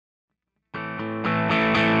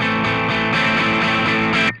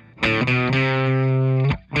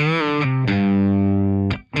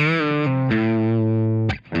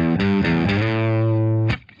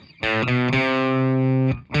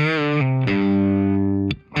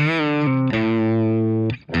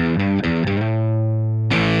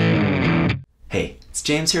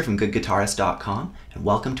James here from GoodGuitarist.com, and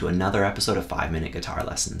welcome to another episode of 5-Minute Guitar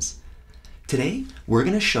Lessons. Today, we're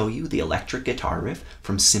going to show you the electric guitar riff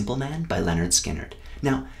from Simple Man by Lynyrd Skynyrd.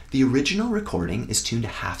 Now, the original recording is tuned a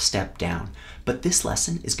half step down, but this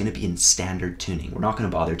lesson is going to be in standard tuning. We're not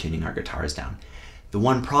going to bother tuning our guitars down. The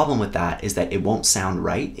one problem with that is that it won't sound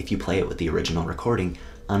right if you play it with the original recording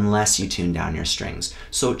unless you tune down your strings.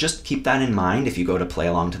 So just keep that in mind if you go to play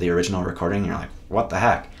along to the original recording and you're like, what the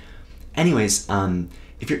heck? Anyways,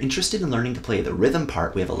 if you're interested in learning to play the rhythm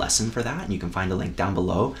part, we have a lesson for that, and you can find a link down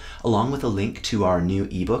below, along with a link to our new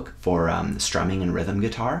ebook for strumming and rhythm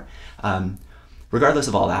guitar. Regardless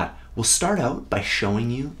of all that, we'll start out by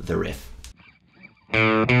showing you the riff.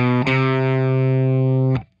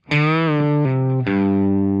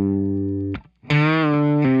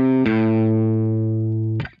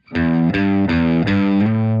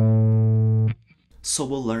 So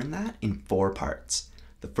we'll learn that in 4 parts.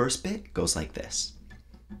 The first bit goes like this.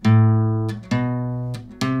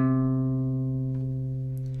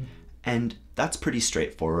 And that's pretty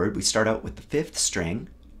straightforward. We start out with the 5th string,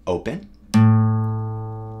 open,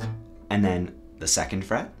 and then the 2nd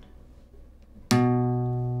fret,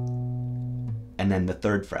 and then the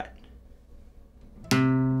 3rd fret.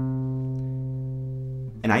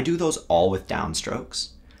 And I do those all with downstrokes.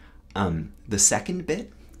 The second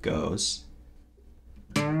bit goes,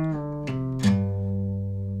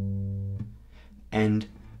 and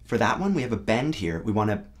for that one, we have a bend here. We want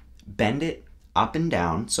to bend it up and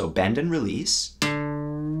down, so bend and release.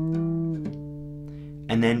 And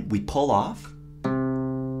then we pull off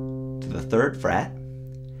to the 3rd fret.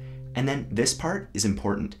 And then this part is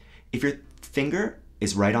important. If your finger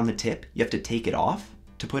is right on the tip, you have to take it off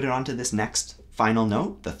to put it onto this next final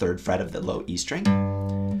note, the 3rd fret of the low E string.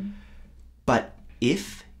 But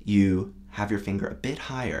if you have your finger a bit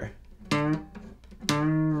higher,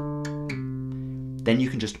 then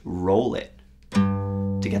you can just roll it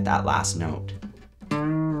to get that last note.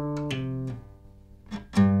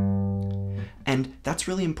 And that's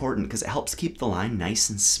really important because it helps keep the line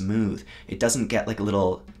nice and smooth. It doesn't get like a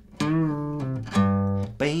little, it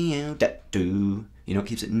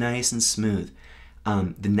keeps it nice and smooth.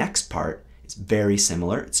 The next part is very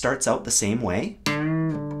similar. It starts out the same way.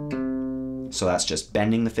 So that's just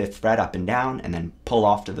bending the 5th fret up and down and then pull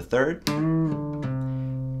off to the 3rd.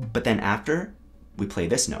 But then after, we play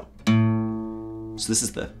this note. So this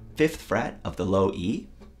is the 5th fret of the low E.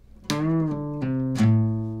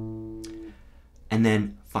 And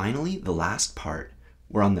then finally, the last part,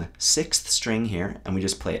 we're on the 6th string here, and we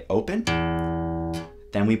just play it open.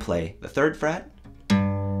 Then we play the 3rd fret.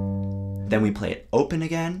 Then we play it open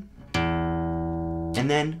again. And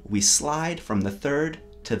then we slide from the 3rd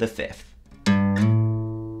to the 5th.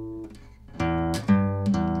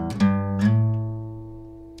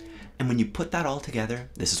 And when you put that all together,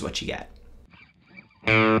 this is what you get.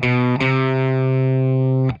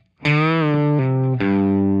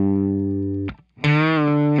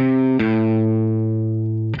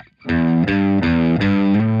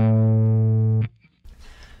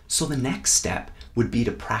 So the next step would be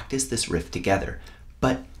to practice this riff together.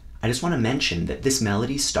 But I just want to mention that this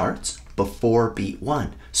melody starts before beat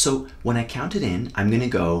 1. So when I count it in, I'm going to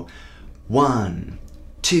go 1,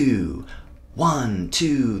 2, 1,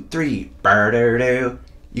 2, 3.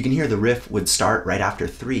 You can hear the riff would start right after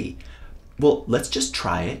 3. Well, let's just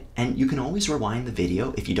try it, and you can always rewind the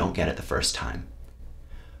video if you don't get it the first time.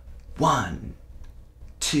 1,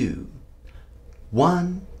 2,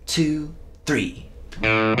 1, 2, 3.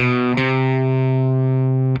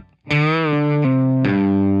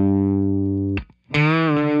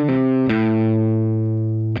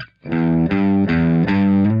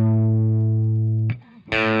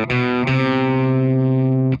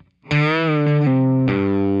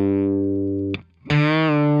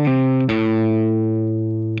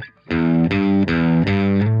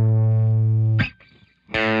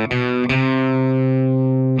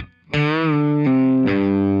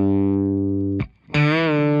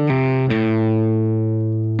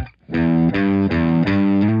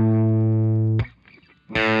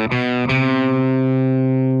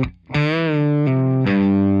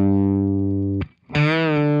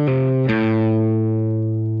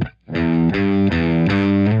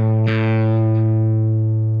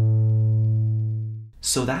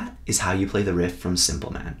 So that is how you play the riff from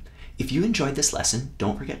Simple Man. If you enjoyed this lesson,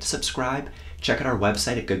 don't forget to subscribe. Check out our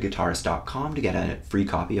website at GoodGuitarist.com to get a free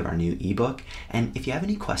copy of our new ebook. And if you have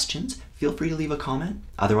any questions, feel free to leave a comment.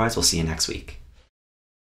 Otherwise, we'll see you next week.